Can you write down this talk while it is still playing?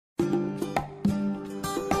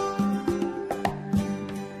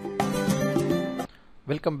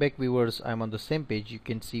Welcome back, viewers. I'm on the same page. You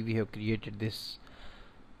can see we have created this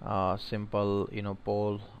simple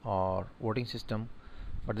poll or voting system,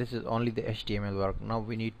 but this is only the HTML work. Now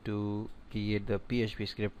we need to create the PHP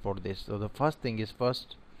script for this. So the first thing is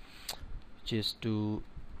which is to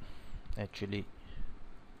actually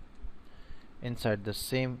inside the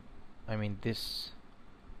same this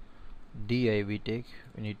di we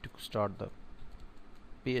need to start the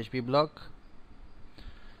PHP block.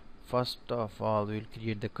 First of all, we'll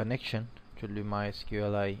create the connection. It will be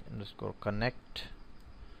MySQL underscore connect,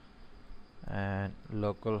 and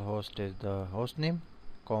localhost is the host name,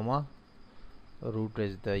 comma, root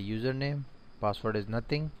is the username, password is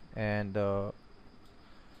nothing, and the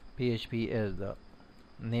PHP is the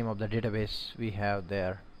name of the database we have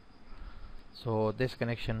there. So this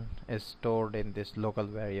connection is stored in this local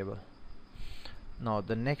variable. Now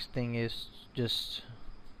the next thing is just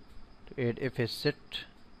to add if is set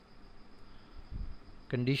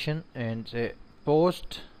condition and say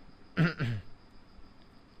post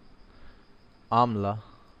amla.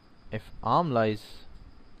 If amla is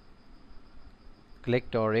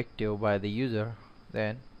clicked or active by the user,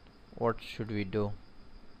 then what should we do?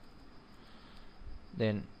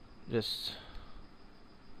 Then just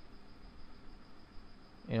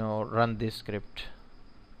run this script.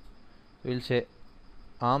 We'll say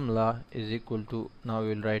amla is equal to, now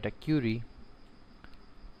we'll write a query.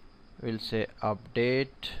 We'll say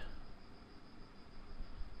update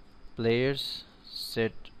players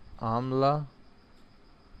set amla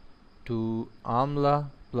to amla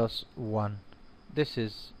plus 1. This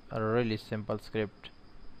is a really simple script.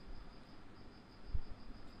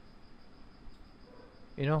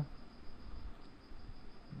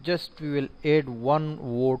 Just we will add one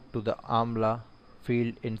vote to the amla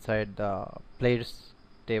field inside the players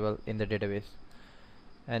table in the database,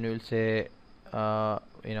 and we'll say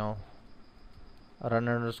run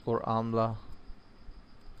underscore amla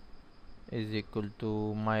is equal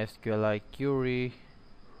to MySQL query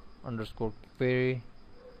underscore query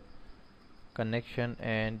connection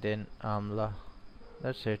and then amla.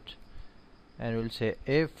 That's it. And we'll say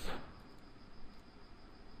if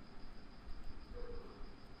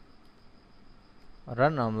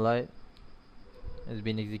run amla has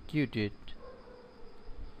been executed,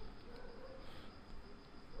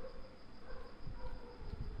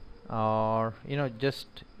 or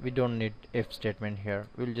just we don't need if statement here.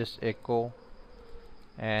 We'll just echo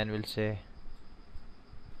and we'll say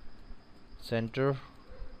center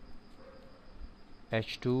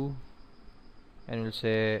h2 and we'll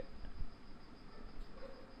say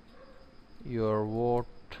your vote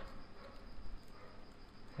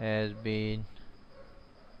has been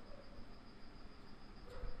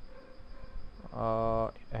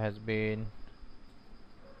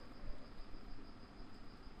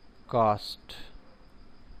cast.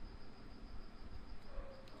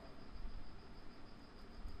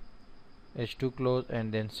 H2 close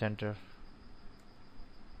and then center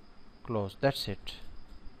close. That's it.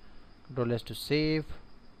 Control S to save.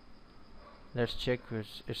 Let's check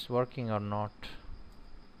if it's working or not.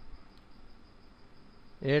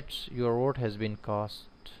 Your vote has been cast.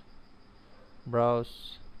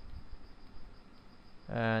 Browse,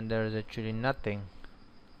 and there is actually nothing.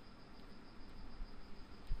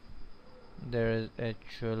 There is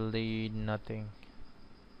actually nothing.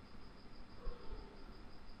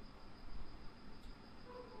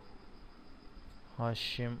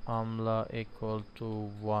 Hashim amla equal to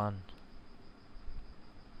 1.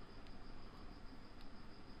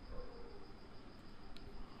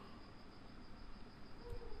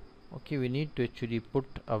 Okay, we need to actually put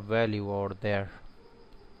a value over there.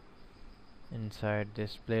 Inside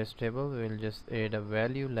this place table, we'll just add a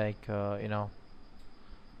value like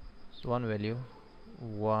one value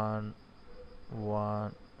 1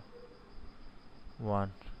 1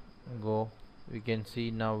 1. Go. We can see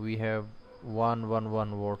now we have 1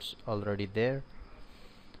 votes already there.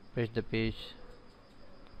 Refresh the page.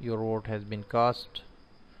 Your vote has been cast.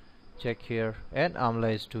 Check here, and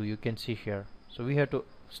amla is 2. You can see here. So we have to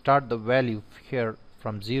start the value here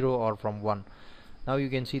from 0 or from 1. Now you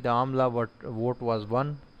can see the amla vote was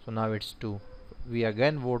 1, so now it's 2. We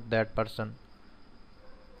again vote that person,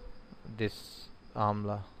 this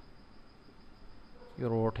amla. Your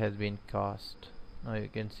vote has been cast. Now you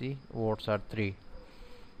can see votes are 3.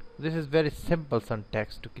 This is very simple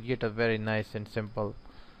syntax to create a very nice and simple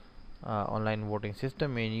online voting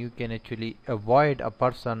system, and you can actually avoid a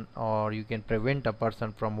person, or you can prevent a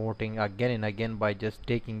person from voting again and again by just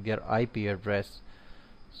taking their IP address.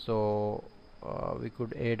 So we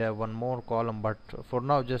could add one more column, but for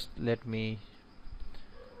now just let me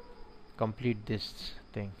complete this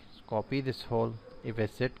thing. Copy this whole if I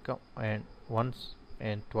set and once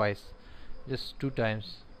and twice, just 2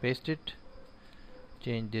 times, paste it,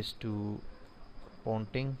 change this to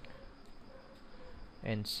pointing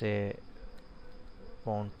and say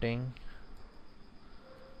pointing,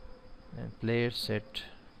 and player set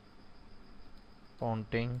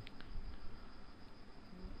pointing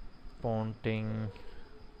 +1.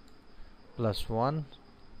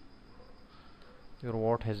 Your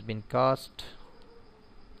vote has been cast.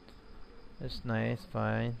 That's nice,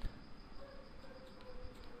 fine.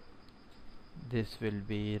 This will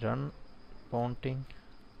be run pointing,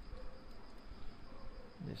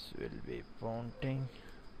 this will be pointing,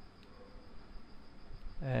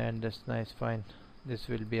 and that's nice, fine. This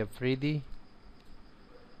will be a freebie,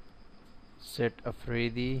 set a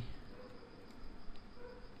freebie,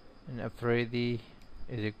 and a freebie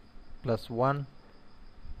is a +1.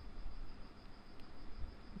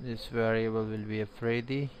 This variable will be a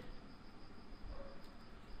freebie,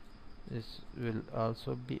 this will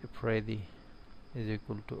also be a freebie is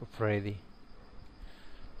equal to a freebie.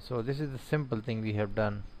 So this is the simple thing we have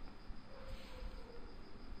done.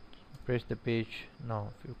 Press the page. Now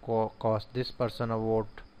if you cost this person a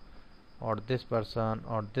vote, or this person,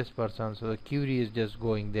 or this person, so the query is just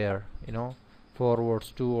going there, 4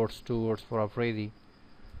 votes, 2 votes, 2 votes for a freebie.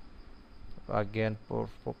 Again for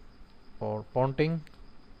pointing,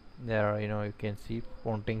 there you can see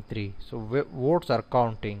pointing 3, so votes are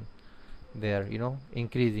counting there,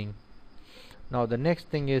 increasing. Now the next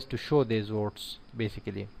thing is to show these votes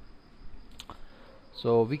basically.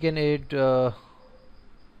 So we can add a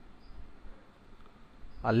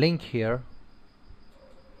link here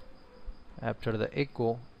after the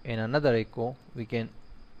echo. In another echo we can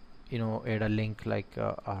add a link like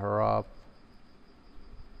a href.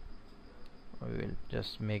 We will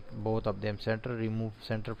just make both of them center, remove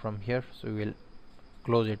center from here, so we will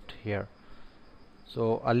close it here.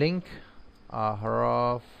 So a link, a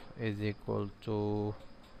href is equal to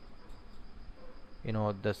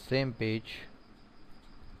the same page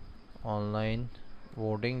online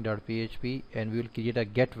voting.php, and we will create a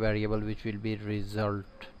get variable which will be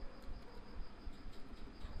results.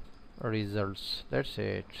 That's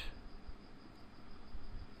it.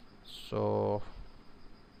 So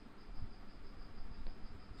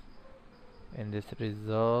in this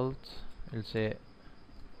results we'll say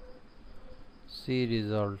see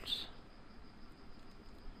results,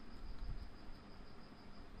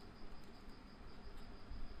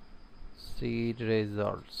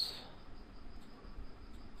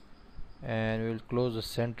 and we'll close the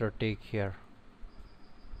center tag here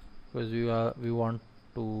because we want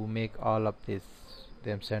to make all of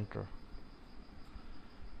them center.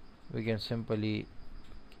 We can simply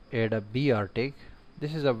add a br tag.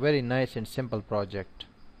 This is a very nice and simple project,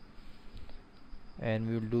 and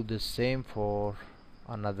we will do the same for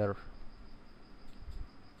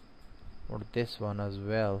this one as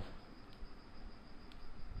well.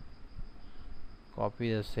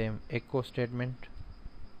 Copy the same echo statement,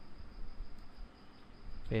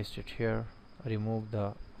 paste it here, remove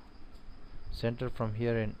the center from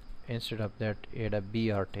here, and instead of that add a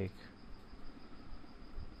br tag,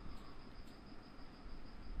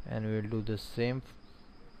 and we will do the same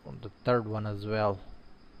on the third one as well.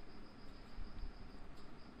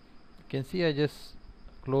 You can see I just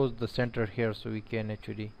closed the center here so we can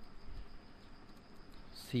actually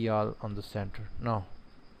see all on the center. Now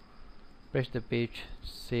press the page,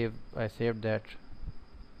 save. I saved that.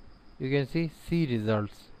 You can see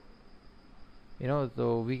results,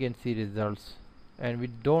 so we can see results, and we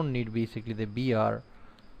don't need basically the br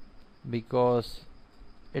because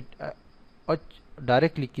it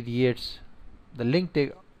directly creates the link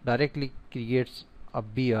tag, directly creates a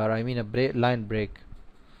br, I mean a line break.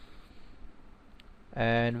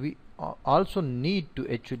 And we also need to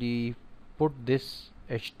actually put this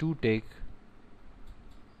h2 tag,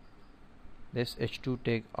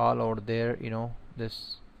 all over there,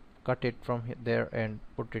 this, cut it from there and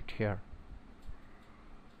put it here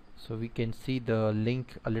so we can see the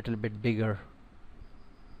link a little bit bigger.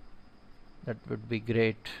 That would be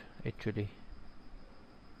great actually.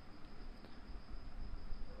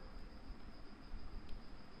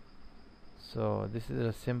 So this is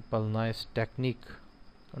a simple nice technique.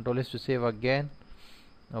 Control is to save again.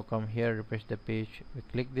 Now come here, refresh the page, we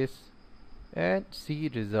click this and see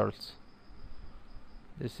results.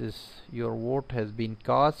 This is your vote has been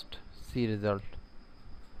cast, see result.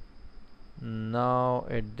 Now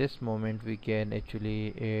at this moment we can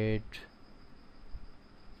actually add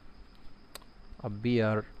a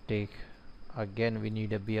br tag. Again we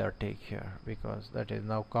need a br tag here because that is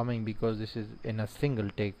now coming, because this is in a single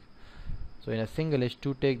tag. So in a single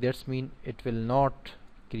h2 tag, that's mean it will not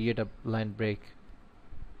create a line break.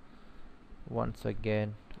 Once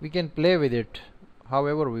again, we can play with it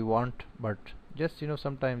however we want, but just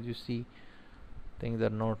sometimes you see things are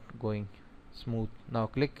not going smooth. Now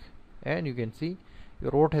click and you can see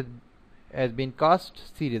your vote has been cast.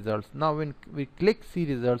 See results. Now when we click see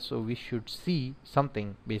results, so we should see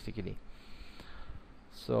something basically.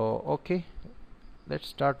 So okay, let's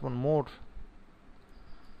start one more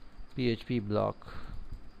PHP block,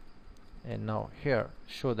 and now here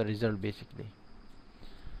show the result basically.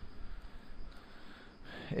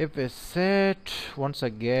 If we set once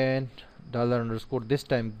again $_ this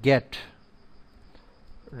time get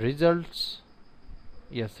results,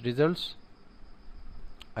 yes, results,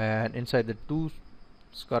 and inside the two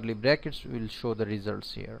curly brackets we will show the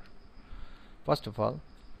results here. First of all,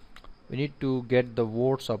 we need to get the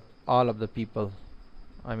votes of all of the people,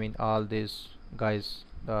 I mean all these guys,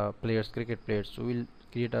 the players, cricket players. So we'll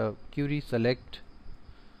create a query, select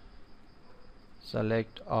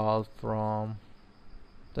all from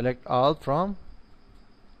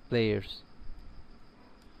players,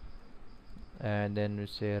 and then we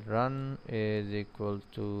say run is equal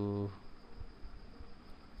to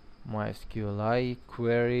MySQL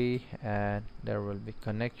query, and there will be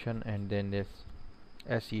connection, and then this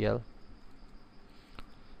SEL.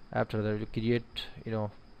 After that, you create,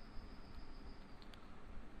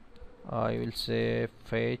 I will say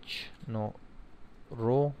fetch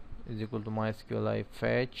row is equal to MySQL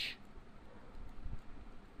fetch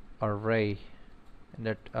array, and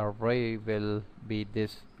that array will be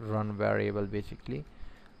this run variable basically.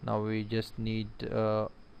 Now we just need 3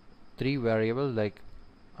 variables like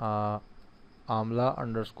amla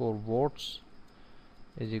underscore votes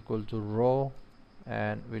is equal to row,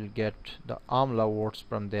 and we'll get the amla votes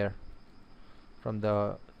from there, from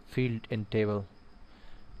the field in table.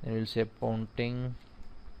 And we'll say pointing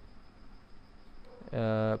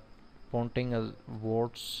as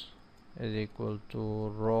votes is equal to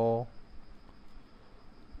row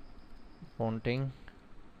pointing,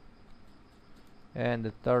 and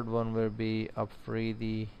the third one will be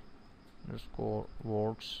Afridi underscore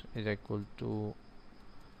votes is equal to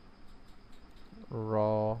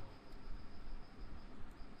raw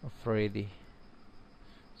Afridi.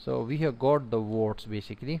 So we have got the votes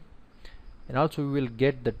basically, and also we will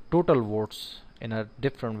get the total votes in a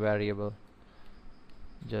different variable.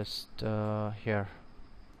 Just here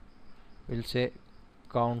we'll say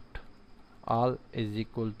count all is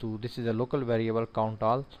equal to, this is a local variable, count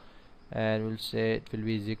all, and we'll say it will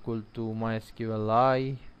be is equal to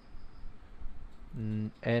MySQL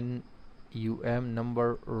num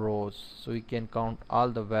number rows, so we can count all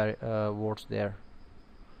the votes there.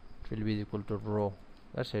 It will be equal to row.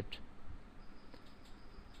 That's it.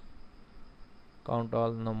 Count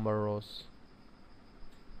all number rows.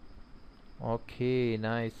 Okay,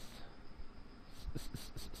 nice.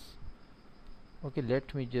 Okay,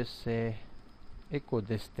 let me just say echo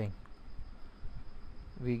this thing.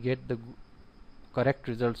 We get the correct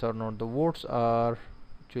results or not. The votes are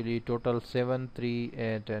actually total 7, 3,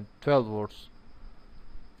 8, and 12 votes.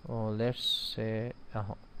 Oh, let's say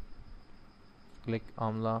click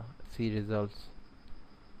amla, see results,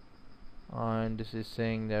 and this is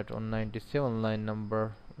saying that on 97 line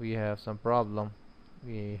number we have some problem.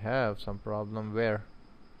 Where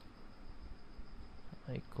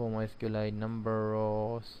echo MySQL number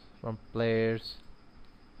rows from players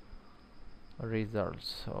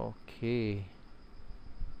results. Okay,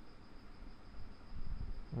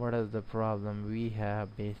 what is the problem we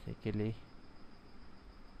have basically?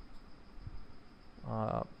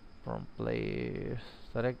 From players,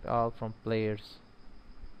 select all from players,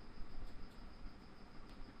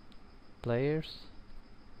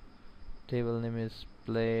 table name is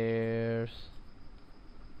players,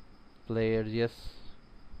 yes,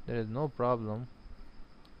 there is no problem.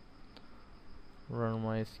 Run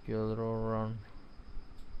MySQL run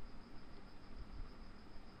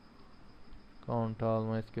count all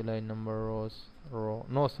MySQL number rows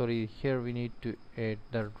no, sorry, here we need to add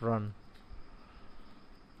the run.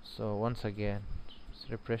 So once again, let's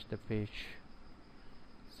refresh the page,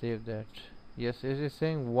 save that. Yes, it is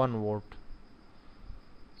saying 1 vote,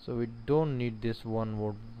 so we don't need this 1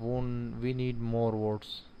 vote. We need more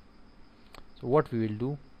votes. So what we will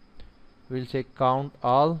do, we will say count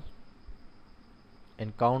all,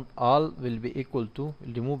 and count all will be equal to,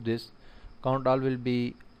 we'll remove this, count all will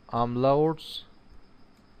be amla votes,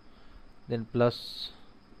 then plus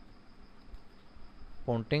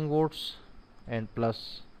pointing votes, and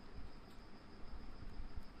plus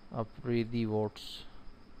Afridi votes.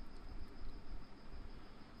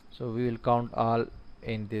 So we will count all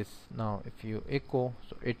in this. Now if you echo,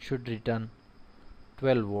 so it should return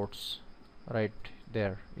 12 votes right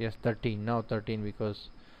there. Yes, 13, now 13, because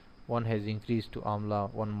one has increased to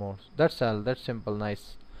Amla one more. That's all, that's simple,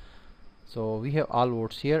 nice. So we have all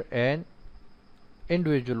votes here and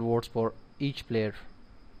individual votes for each player.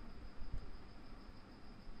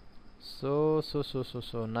 So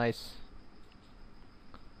nice.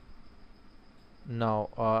 Now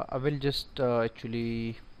I will just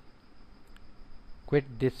actually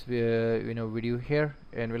quit this video here,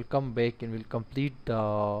 and we'll come back and we'll complete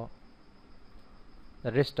the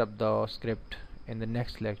rest of the script in the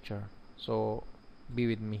next lecture. So be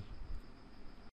with me.